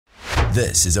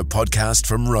This is a podcast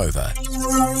from Rover.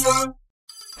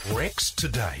 Rex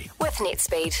Today. With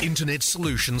NetSpeed. Internet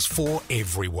solutions for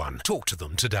everyone. Talk to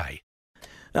them today.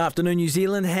 Afternoon, New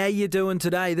Zealand. How you doing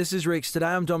today? This is Rex Today.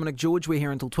 I'm Dominic George. We're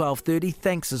here until 12:30.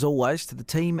 Thanks, as always, to the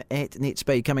team at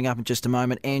NetSpeed. Coming up in just a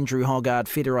moment, Andrew Hoggard,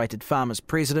 Federated Farmers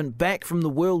President, back from the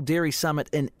World Dairy Summit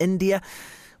in India.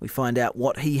 We find out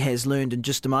what he has learned in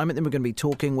just a moment. Then we're going to be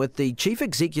talking with the Chief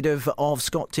Executive of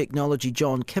Scott Technology,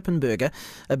 John Kippenberger,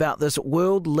 about this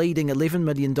world-leading $11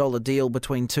 million deal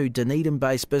between two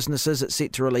Dunedin-based businesses. It's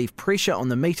set to relieve pressure on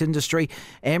the meat industry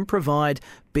and provide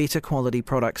better quality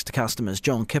products to customers.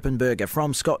 John Kippenberger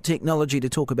from Scott Technology to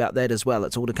talk about that as well.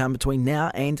 It's all to come between now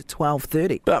and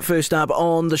 12:30. But first up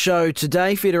on the show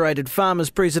today, Federated Farmers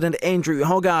President Andrew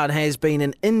Hoggard has been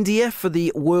in India for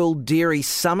the World Dairy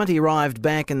Summit. He arrived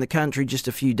back in the country just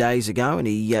a few days ago, and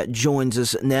he joins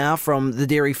us now from the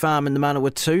dairy farm in the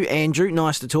Manawatu. Andrew,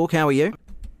 nice to talk. How are you?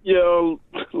 Yeah, a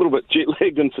little bit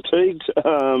jet-lagged and fatigued,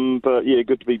 but yeah,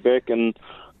 good to be back in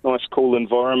a nice, cool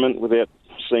environment without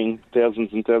seeing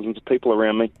thousands and thousands of people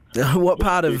around me. What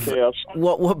part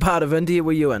of India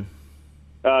were you in?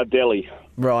 Delhi.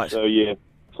 Right. So yeah,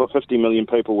 for 50 million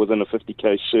people within a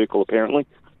 50k circle, apparently.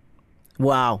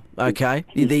 Wow. Okay.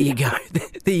 There you go.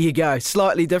 There you go.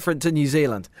 Slightly different to New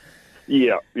Zealand.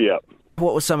 Yeah.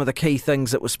 What were some of the key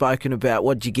things that were spoken about?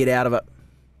 What did you get out of it?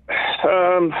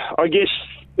 I guess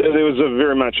there was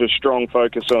very much a strong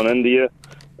focus on India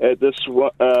at this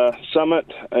summit,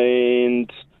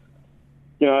 and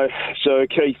so a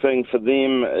key thing for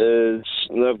them is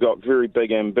they've got very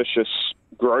big, ambitious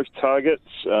growth targets.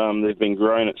 They've been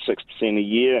growing at 6% a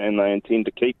year, and they intend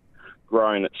to keep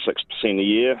growing at 6% a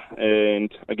year. And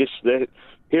I guess that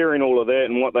hearing all of that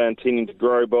and what they're intending to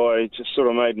grow by just sort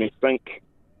of made me think,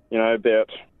 about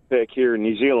back here in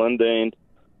New Zealand, and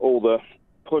all the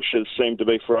pushes seem to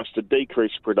be for us to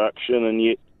decrease production, and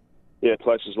yet,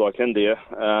 places like India,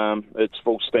 it's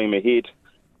full steam ahead.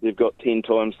 They've got 10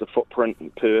 times the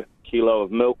footprint per kilo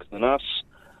of milk than us,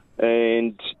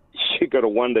 and you've got to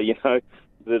wonder, that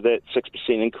 6%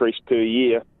 increase per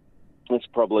year, that's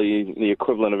probably the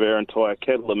equivalent of our entire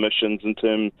cattle emissions in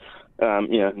terms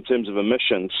of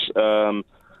emissions.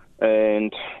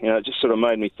 And it just sort of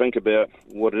made me think about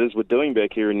what it is we're doing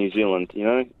back here in New Zealand.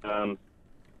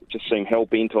 Just seem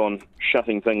hell-bent on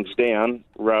shutting things down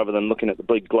rather than looking at the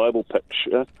big global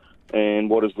picture and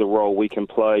what is the role we can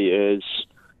play as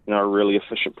a really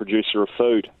efficient producer of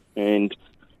food. And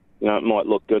it might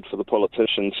look good for the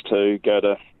politicians to go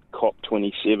to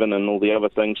COP27 and all the other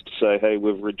things to say, hey,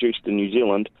 we've reduced in New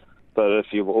Zealand, but if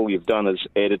all you've done is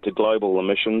added to global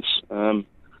emissions,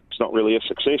 it's not really a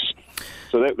success.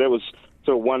 So that was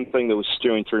sort of one thing that was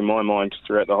stewing through my mind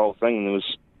throughout the whole thing, and there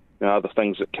was other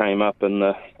things that came up in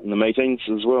the meetings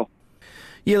as well.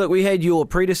 Yeah, look, we had your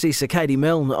predecessor, Katie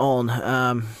Milne,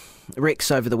 on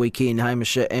Rex over the weekend,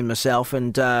 Hamish and myself,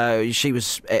 and she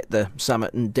was at the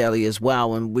summit in Delhi as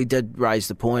well, and we did raise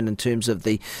the point in terms of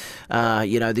the,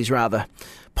 these rather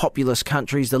populous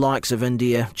countries, the likes of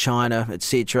India, China,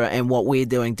 etc., and what we're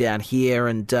doing down here,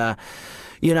 and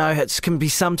it can be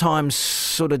sometimes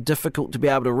sort of difficult to be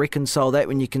able to reconcile that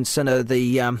when you consider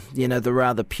the, the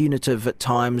rather punitive at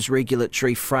times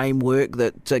regulatory framework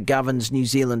that governs New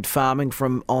Zealand farming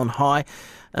from on high,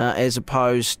 as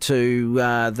opposed to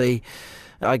the,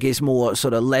 I guess, more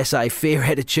sort of laissez-faire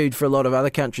attitude for a lot of other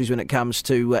countries when it comes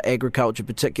to agriculture,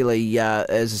 particularly,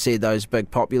 as I said, those big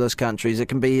populous countries. It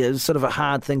can be a sort of a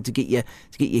hard thing to get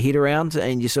your head around,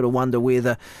 and you sort of wonder where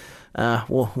the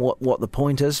what the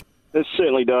point is. It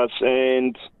certainly does,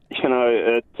 and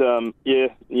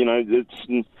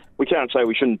we can't say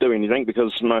we shouldn't do anything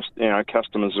because most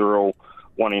customers are all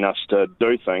wanting us to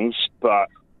do things, but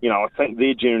I think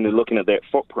they're generally looking at that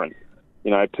footprint,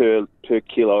 per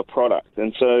kilo of product,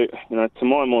 and so to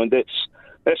my mind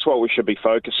that's what we should be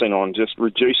focusing on, just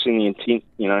reducing the intent,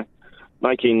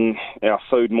 making our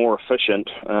food more efficient,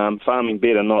 farming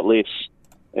better, not less,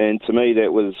 and to me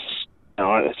that was.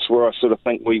 That's where I sort of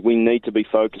think we need to be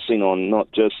focusing on,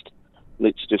 not just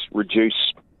let's just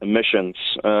reduce emissions.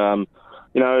 There's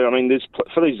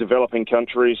for these developing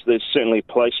countries, there's certainly a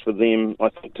place for them, I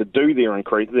think, to do their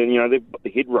increase. Then they've got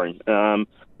the headroom.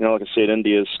 Like I said,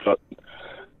 India's got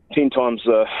 10 times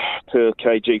the per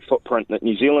kg footprint that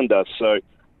New Zealand does, so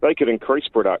they could increase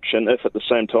production if at the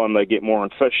same time they get more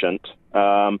efficient.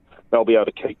 They'll be able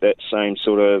to keep that same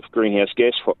sort of greenhouse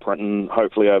gas footprint and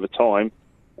hopefully over time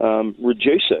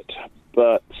reduce it.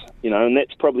 But, and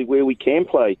that's probably where we can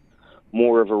play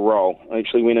more of a role. I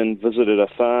actually went and visited a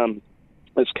farm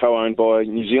that's co-owned by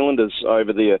New Zealanders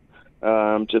over there,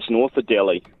 just north of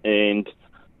Delhi. And,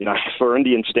 for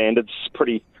Indian standards, it's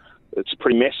pretty it's a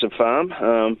pretty massive farm,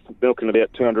 milking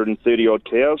about 230 odd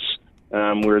cows,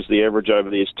 whereas the average over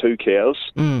there is 2 cows.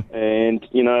 And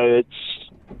it's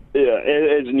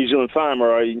as a New Zealand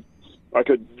farmer, I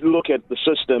could look at the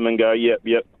system and go, yep,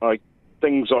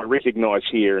 things I recognise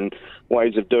here and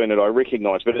ways of doing it I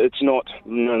recognise, but it's not.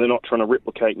 They're not trying to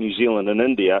replicate New Zealand and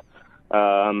India.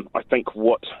 I think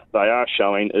what they are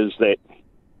showing is that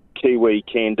Kiwi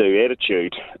can-do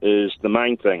attitude is the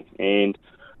main thing. And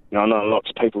I know lots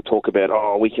of people talk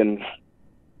about, we can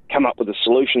come up with the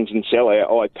solutions and sell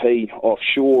our IP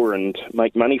offshore and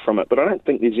make money from it, but I don't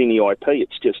think there's any IP.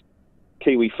 It's just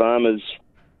Kiwi farmers,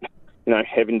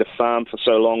 having to farm for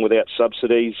so long without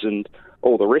subsidies and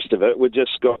all the rest of it. We've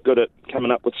just got good at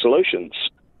coming up with solutions.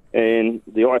 And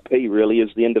the IP really is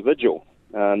the individual.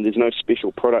 There's no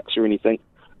special products or anything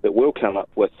that we'll come up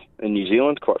with in New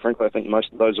Zealand. Quite frankly, I think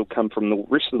most of those will come from the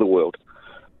rest of the world.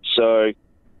 So,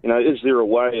 is there a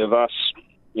way of us,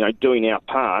 doing our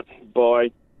part by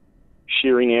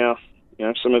sharing our,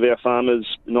 some of our farmers'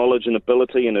 knowledge and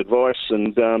ability and advice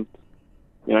and,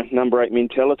 number 8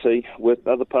 mentality with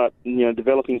other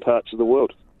developing parts of the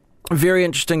world? Very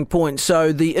interesting point.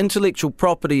 So the intellectual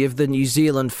property of the New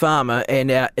Zealand farmer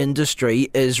and our industry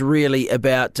is really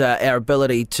about our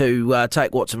ability to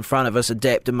take what's in front of us,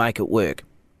 adapt and make it work.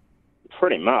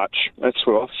 Pretty much. That's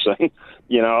what I've seen.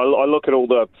 I look at all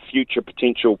the future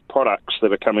potential products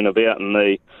that are coming about in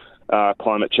the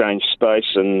climate change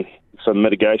space and for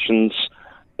mitigations.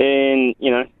 And,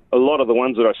 a lot of the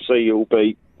ones that I see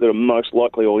that are most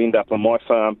likely will end up on my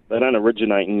farm, they don't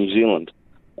originate in New Zealand.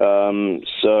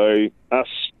 So us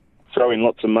throwing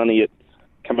lots of money at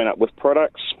coming up with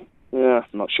products, I'm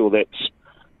not sure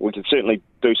we could certainly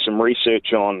do some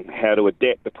research on how to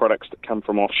adapt the products that come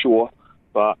from offshore,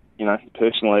 but,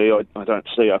 personally, I don't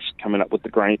see us coming up with the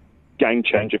great game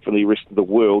changer for the rest of the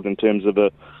world in terms of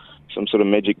some sort of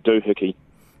magic doohickey.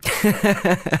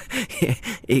 Yeah,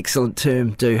 excellent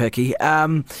term, doohickey.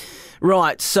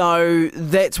 Right, so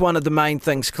that's one of the main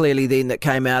things clearly then that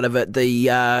came out of it,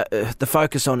 the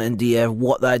focus on India,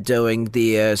 what they're doing,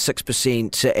 their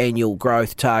 6% annual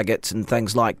growth targets and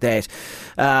things like that.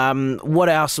 What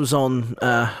else was on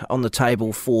the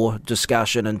table for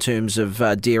discussion in terms of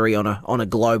dairy on a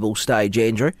global stage,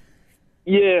 Andrew?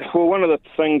 Yeah, well, one of the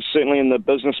things certainly in the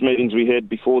business meetings we had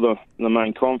before the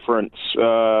main conference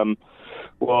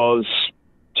was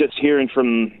just hearing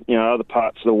from other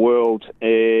parts of the world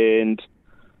and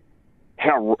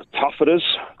how tough it is,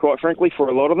 quite frankly, for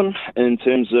a lot of them in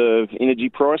terms of energy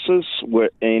prices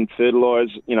and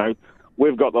fertiliser.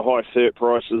 We've got the high fert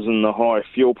prices and the high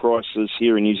fuel prices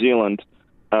here in New Zealand,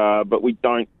 but we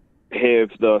don't have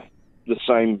the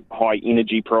same high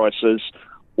energy prices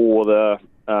or the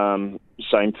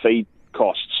same feed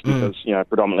costs because,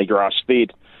 predominantly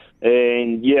grass-fed.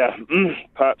 And,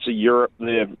 parts of Europe,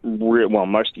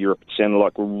 most of Europe, it sounded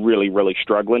like we're really, really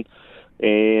struggling.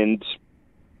 And,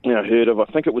 I heard of, I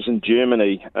think it was in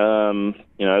Germany, someone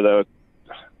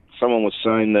was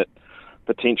saying that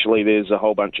potentially there's a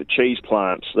whole bunch of cheese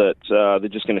plants that they're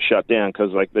just going to shut down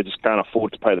because they just can't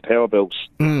afford to pay the power bills.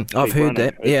 I've heard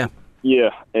that, yeah.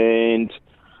 Yeah, and,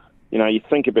 you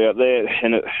think about that,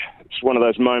 and it's one of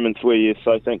those moments where you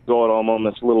say, thank God I'm on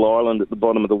this little island at the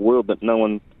bottom of the world that no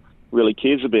one really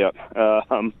cares about,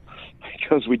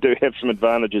 because we do have some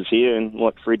advantages here, and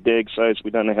like Fred Dagg says, we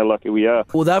don't know how lucky we are.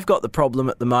 Well, they've got the problem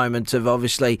at the moment of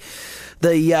obviously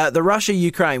the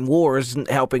Russia-Ukraine war isn't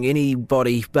helping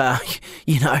anybody, no.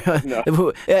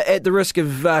 At the risk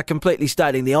of completely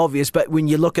stating the obvious, but when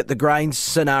you look at the grain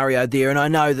scenario there, and I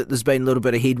know that there's been a little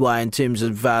bit of headway in terms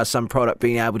of some product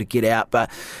being able to get out, but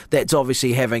that's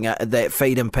obviously having that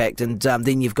feed impact, and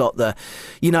then you've got the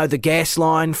gas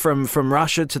line from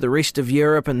Russia to the rest of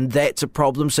Europe, and that's a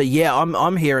problem. So yeah,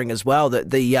 I'm hearing as well that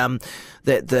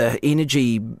the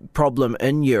energy problem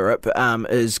in Europe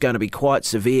is going to be quite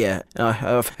severe.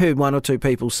 I've heard one or two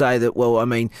people say that,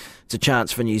 it's a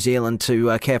chance for New Zealand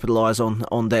to capitalise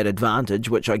on that advantage,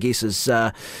 which I guess is,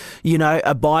 a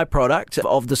byproduct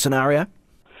of the scenario.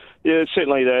 Yeah,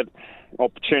 certainly that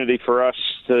opportunity for us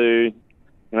to,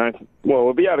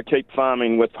 we'll be able to keep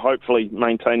farming with hopefully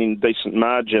maintaining a decent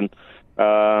margin,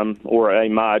 or a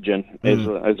margin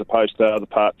as opposed to other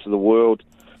parts of the world.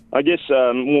 I guess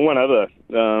one other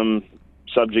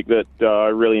subject that I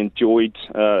really enjoyed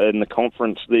in the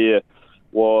conference there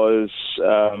was,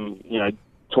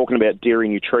 talking about dairy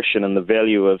nutrition and the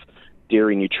value of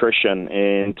dairy nutrition,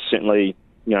 and certainly,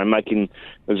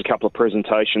 there's a couple of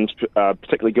presentations,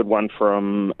 particularly good one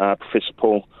from Professor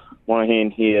Paul Moynihan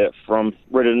here from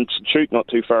Reddit Institute, not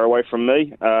too far away from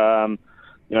me.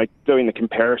 doing the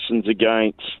comparisons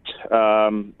against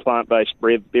plant-based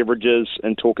beverages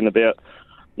and talking about,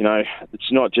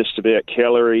 it's not just about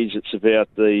calories, it's about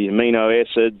the amino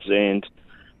acids and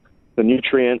the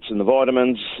nutrients and the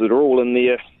vitamins that are all in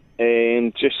there,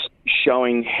 and just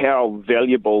showing how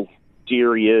valuable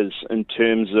dairy is in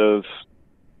terms of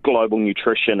global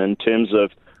nutrition, in terms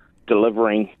of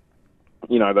delivering,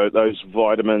 those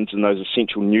vitamins and those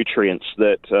essential nutrients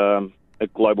that a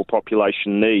global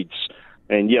population needs.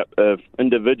 And an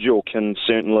individual can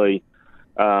certainly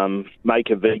make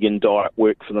a vegan diet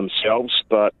work for themselves,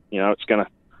 but it's going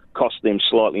to cost them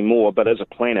slightly more. But as a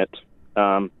planet,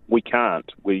 we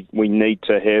can't. We need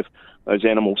to have those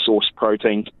animal source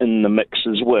proteins in the mix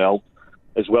as well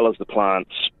as the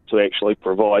plants, to actually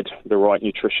provide the right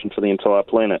nutrition for the entire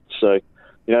planet. So,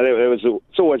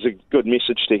 it's always a good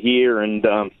message to hear, and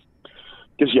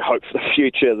gives you hope for the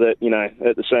future. That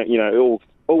at the same,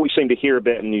 all we seem to hear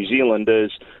about in New Zealand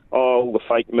is all the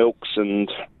fake milks and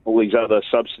all these other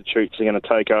substitutes are going to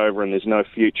take over, and there's no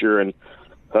future in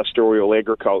pastoral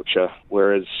agriculture.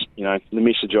 Whereas, the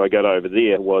message I got over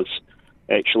there was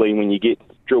actually, when you get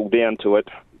drilled down to it,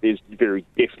 there's very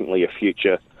definitely a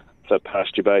future for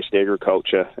pasture-based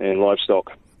agriculture and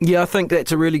livestock. Yeah, I think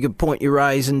that's a really good point you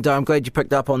raise, and I'm glad you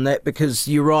picked up on that, because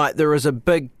you're right, there is a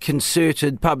big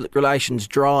concerted public relations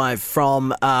drive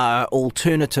from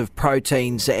alternative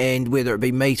proteins, and whether it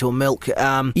be meat or milk.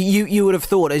 You would have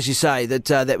thought, as you say, that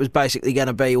that was basically going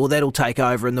to be, well, that'll take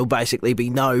over and there'll basically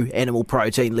be no animal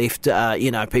protein left.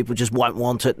 People just won't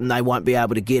want it and they won't be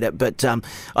able to get it. But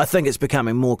I think it's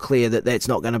becoming more clear that that's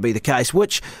not going to be the case,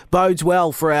 which bodes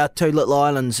well for our two little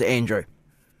islands, Andrew.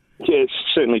 Yeah, it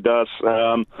certainly does.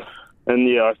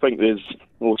 I think there's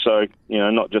also,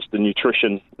 not just the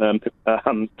nutrition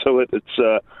to it,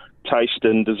 it's taste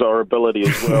and desirability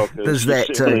as well. There's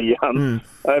that too.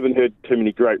 I haven't heard too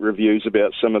many great reviews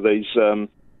about some of these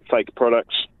fake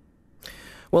products.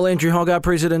 Well, Andrew Hoggard,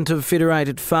 President of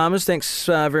Federated Farmers, thanks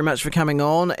very much for coming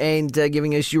on and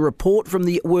giving us your report from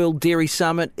the World Dairy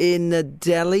Summit in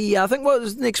Delhi. I think what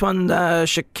was the next one?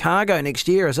 Chicago next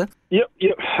year, is it? Yep.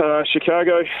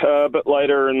 Chicago, a bit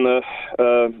later in the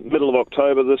middle of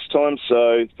October this time,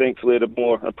 so thankfully at a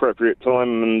more appropriate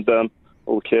time, and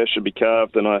all the cows should be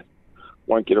calved, and I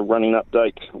won't get a running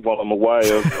update while I'm away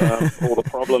of all the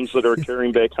problems that are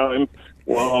occurring back home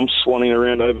while I'm swanning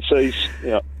around overseas.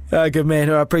 Yeah. Good man.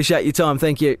 I appreciate your time.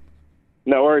 Thank you.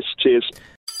 No worries. Cheers.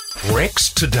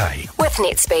 Rex Today. With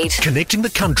NetSpeed. Connecting the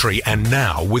country and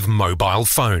now with mobile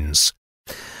phones.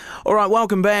 All right,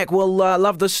 welcome back. Well,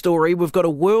 love this story. We've got a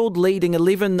world-leading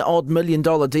 $11-odd million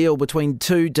deal between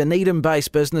two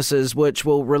Dunedin-based businesses which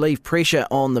will relieve pressure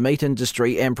on the meat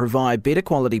industry and provide better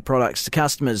quality products to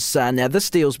customers. Now, this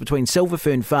deal's between Silver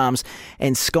Fern Farms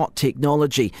and Scott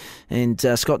Technology. And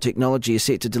Scott Technology is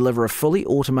set to deliver a fully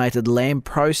automated lamb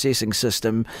processing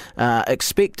system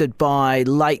expected by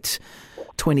late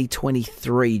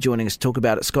 2023. Joining us to talk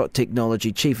about it, Scott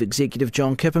Technology Chief Executive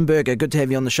John Kippenberger. Good to have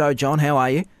you on the show, John. How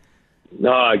are you?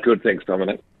 No, good. Thanks,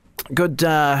 Dominic. Good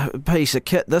piece of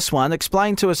kit, this one.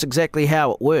 Explain to us exactly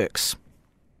how it works.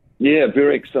 Yeah,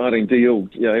 very exciting deal.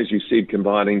 As you said,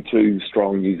 combining two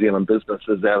strong New Zealand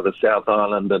businesses out of the South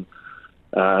Island and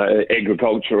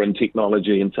agriculture and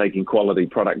technology, and taking quality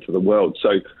product to the world.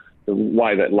 So the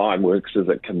way that line works is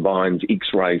it combines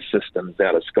X-ray systems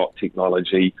out of Scott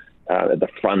Technology at the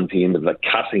front end of the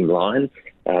cutting line.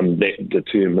 That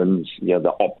determines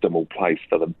the optimal place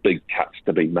for the big cuts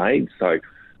to be made. So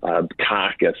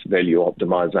carcass value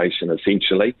optimization,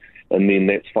 essentially. And then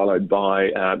that's followed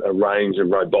by a range of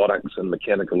robotics and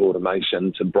mechanical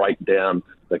automation to break down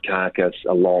the carcass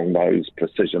along those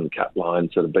precision cut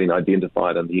lines that have been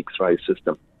identified in the X-ray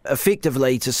system.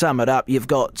 Effectively, to sum it up, you've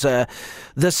got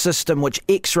this system which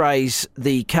X-rays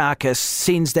the carcass,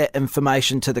 sends that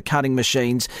information to the cutting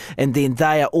machines, and then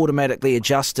they are automatically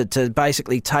adjusted to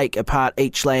basically take apart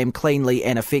each lamb cleanly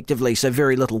and effectively, so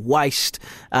very little waste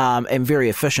and very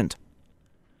efficient.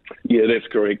 Yeah,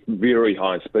 that's correct. Very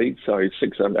high speed, so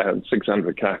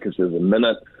 600 carcasses a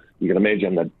minute. You can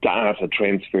imagine the data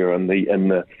transfer and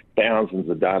the thousands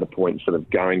of data points that are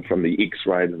going from the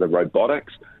X-ray to the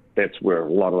robotics. That's where a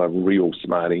lot of the real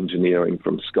smart engineering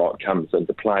from Scott comes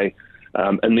into play.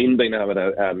 And then being able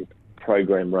to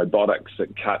program robotics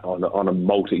that cut on a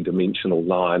multi-dimensional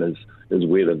line is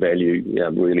where the value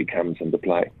really comes into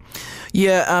play.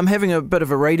 Yeah, having a bit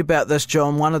of a read about this,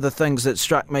 John, one of the things that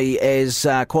struck me as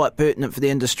quite pertinent for the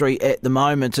industry at the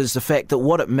moment is the fact that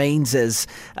what it means is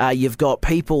you've got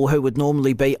people who would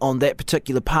normally be on that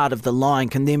particular part of the line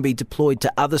can then be deployed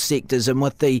to other sectors, and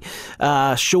with the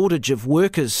shortage of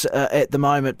workers at the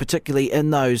moment, particularly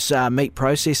in those meat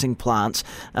processing plants,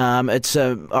 it's,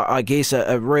 I guess,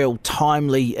 a real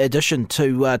timely addition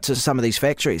to some of these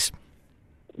factories.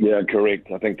 Yeah,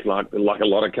 correct. I think like a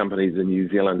lot of companies in New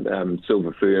Zealand,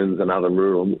 Silver Ferns and other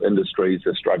rural industries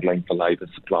are struggling for labour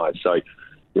supply. So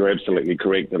you're absolutely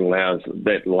correct. It allows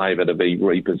that labour to be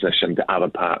repositioned to other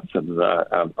parts of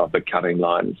the cutting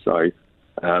line. So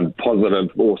positive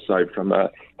also from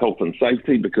a health and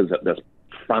safety, because at the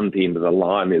front end of the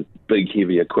line there's big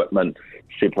heavy equipment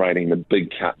separating the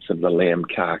big cuts of the lamb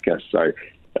carcass. So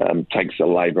takes the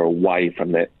labour away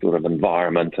from that sort of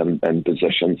environment and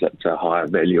positions it to higher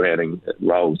value-adding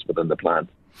roles within the plant.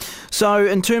 So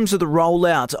in terms of the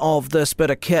rollout of this bit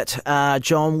of kit,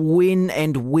 John, when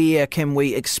and where can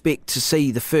we expect to see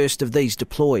the first of these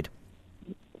deployed?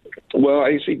 Well,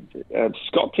 actually,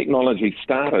 Scott Technology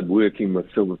started working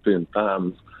with Silver Fern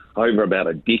Farms over about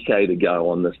a decade ago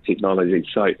on this technology.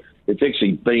 So it's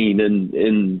actually been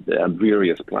in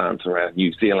various plants around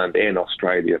New Zealand and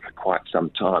Australia for quite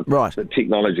some time. Right. The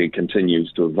technology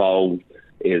continues to evolve,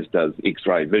 as does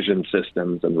X-ray vision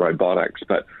systems and robotics.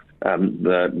 But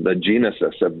the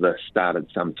genesis of this started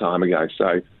some time ago.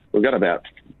 So we've got about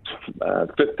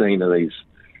 15 of these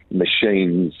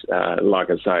machines, like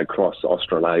I say, across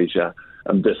Australasia.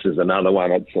 And this is another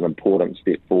one. It's an important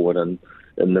step forward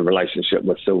in the relationship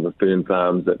with Silver Fern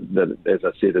Farms that, as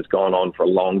I said, has gone on for a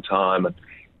long time. And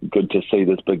good to see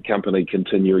this big company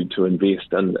continuing to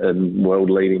invest in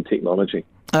world-leading technology.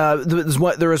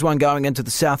 There is one going into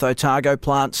the South Otago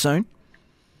plant soon?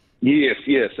 Yes.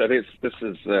 So this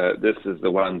is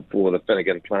the one for the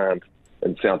Finnegan plant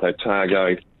in South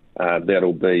Otago.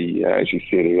 That'll be, as you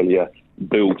said earlier,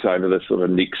 built over the sort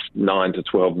of next 9 to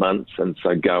 12 months, and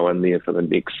so go in there for the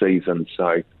next season.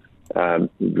 So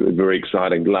very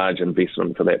exciting, large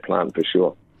investment for that plant for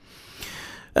sure.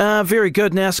 Very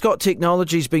good. Now, Scott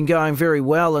Technology's been going very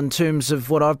well in terms of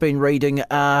what I've been reading, in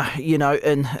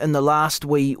the last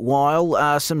wee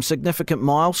while. Some significant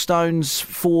milestones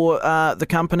for the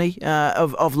company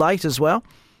of late as well.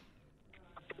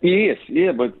 Yes,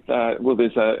 yeah, but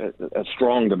there's a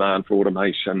strong demand for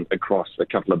automation across a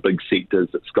couple of big sectors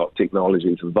that Scott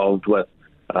Technology is involved with.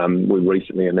 We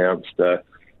recently announced a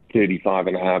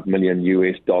 $35.5 million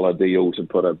deal to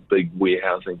put a big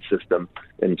warehousing system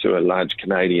into a large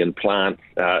Canadian plant,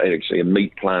 actually a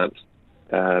meat plant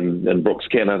in Brooks,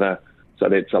 Canada. So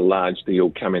that's a large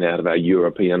deal coming out of our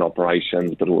European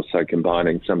operations, but also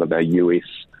combining some of our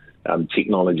US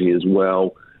technology as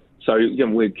well. So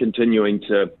we're continuing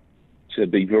to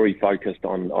be very focused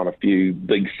on a few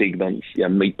big segments.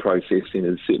 Meat processing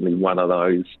is certainly one of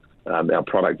those. Our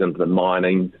product into the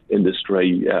mining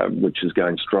industry, which is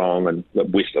going strong in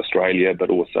West Australia,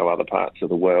 but also other parts of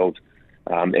the world,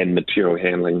 and material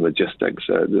handling logistics.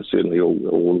 They're certainly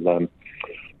all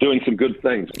doing some good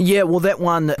things. Yeah, well, that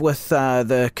one with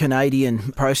the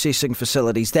Canadian processing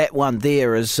facilities, that one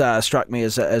there has struck me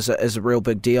as a real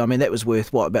big deal. I mean, that was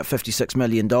worth, about $56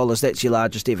 million. That's your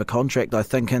largest ever contract, I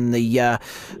think, in the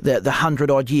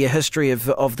 100-odd year history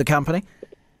of the company.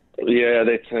 Yeah,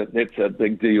 that's a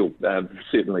big deal,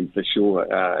 certainly for sure,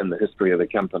 in the history of the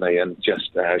company, and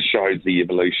just shows the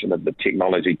evolution of the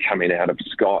technology coming out of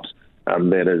Scott.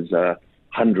 That is a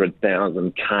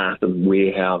 100,000 carton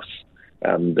warehouse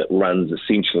that runs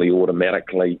essentially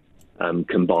automatically,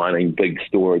 combining big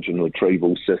storage and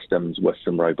retrieval systems with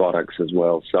some robotics as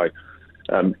well. So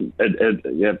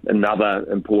another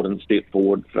important step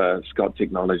forward for Scott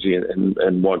Technology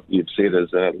and what you've said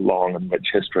is a long and rich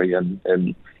history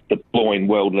in deploying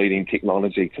world-leading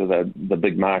technology to the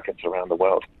big markets around the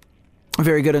world.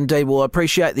 Very good indeed. Well, I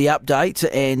appreciate the update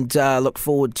and look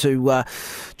forward to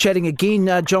chatting again.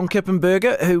 John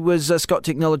Kippenberger, who was Scott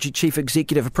Technology Chief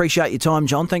Executive. Appreciate your time,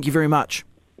 John. Thank you very much.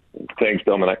 Thanks,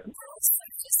 Dominic.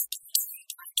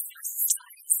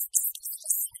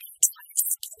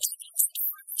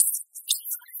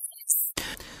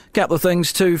 Couple of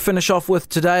things to finish off with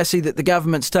today. I see that the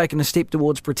government's taken a step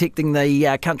towards protecting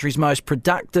the country's most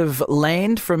productive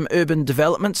land from urban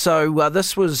development. So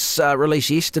this was released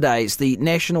yesterday. It's the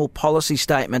National Policy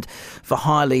Statement for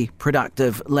Highly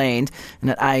Productive Land,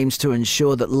 and it aims to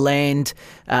ensure that land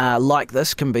like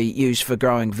this can be used for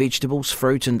growing vegetables,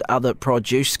 fruit and other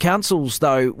produce. Councils,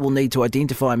 though, will need to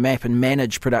identify, map and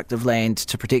manage productive land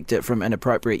to protect it from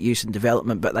inappropriate use and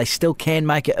development, but they still can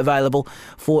make it available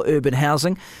for urban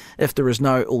housing if there is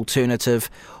no alternative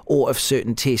or if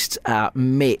certain tests are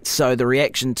met. So the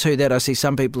reaction to that, I see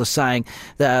some people are saying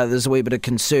that there's a wee bit of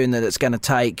concern that it's going to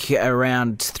take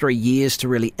around 3 years to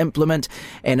really implement,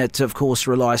 and it of course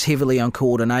relies heavily on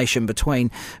coordination between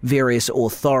various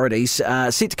authorities.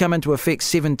 Set to come into effect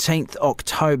 17th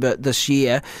October this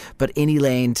year, but any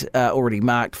land already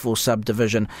marked for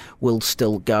subdivision will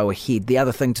still go ahead. The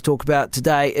other thing to talk about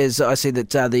today is I see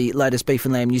that the latest Beef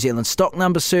and Lamb New Zealand stock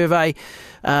number survey,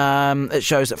 it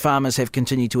shows that farmers have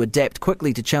continued to adapt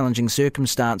quickly to challenging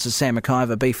circumstances. Sam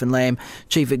McIver, Beef and Lamb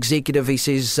Chief Executive, he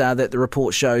says that the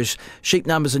report shows sheep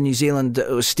numbers in New Zealand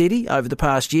were steady over the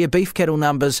past year. Beef cattle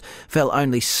numbers fell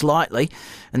only slightly,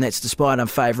 and that's despite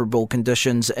unfavourable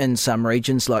conditions in some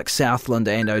regions like Southland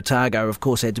and Otago. Of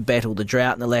course, had to battle the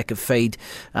drought and the lack of feed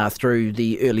through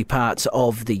the early parts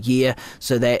of the year,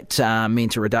 so that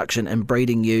meant a reduction in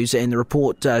breeding ewes. And the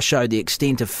report showed the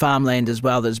extent of farmland as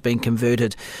well that has been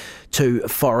converted to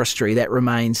forestry. That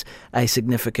remains a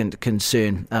significant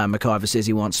concern. McIver says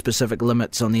he wants specific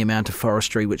limits on the amount of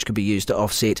forestry which could be used to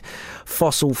offset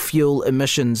fossil fuel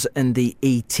emissions in the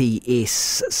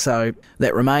ETS. So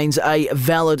that remains a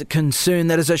valid concern.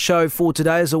 That is our show for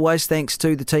today. As always, thanks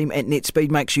to the team at NetSpeed.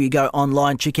 Make sure you go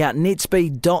online, check out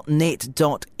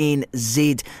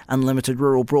netspeed.net.nz. Unlimited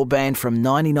rural broadband from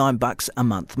 $99 a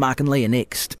month. Mark and Leah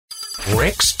next.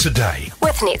 Rex Today.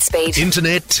 With NetSpeed.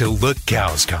 Internet till the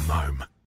cows come home.